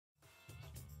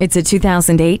It's a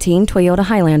 2018 Toyota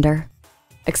Highlander.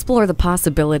 Explore the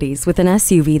possibilities with an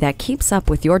SUV that keeps up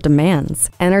with your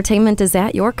demands. Entertainment is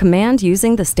at your command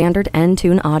using the standard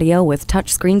N-Tune audio with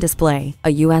touchscreen display,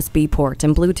 a USB port,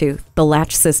 and Bluetooth. The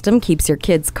latch system keeps your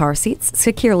kids' car seats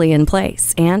securely in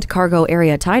place, and cargo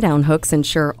area tie-down hooks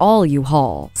ensure all you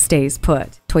haul stays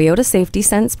put. Toyota Safety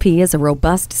Sense P is a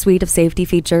robust suite of safety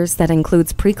features that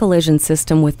includes pre-collision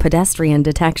system with pedestrian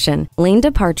detection, lane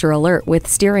departure alert with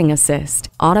steering assist,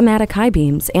 automatic high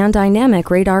beams, and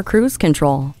dynamic radar cruise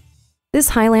control. This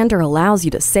Highlander allows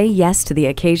you to say yes to the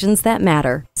occasions that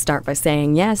matter. Start by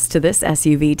saying yes to this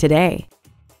SUV today.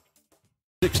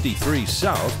 63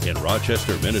 South in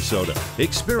Rochester, Minnesota.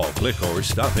 Experience, click or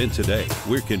stop in today.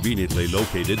 We're conveniently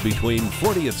located between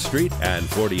 40th Street and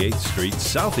 48th Street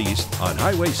Southeast on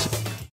Highway 6.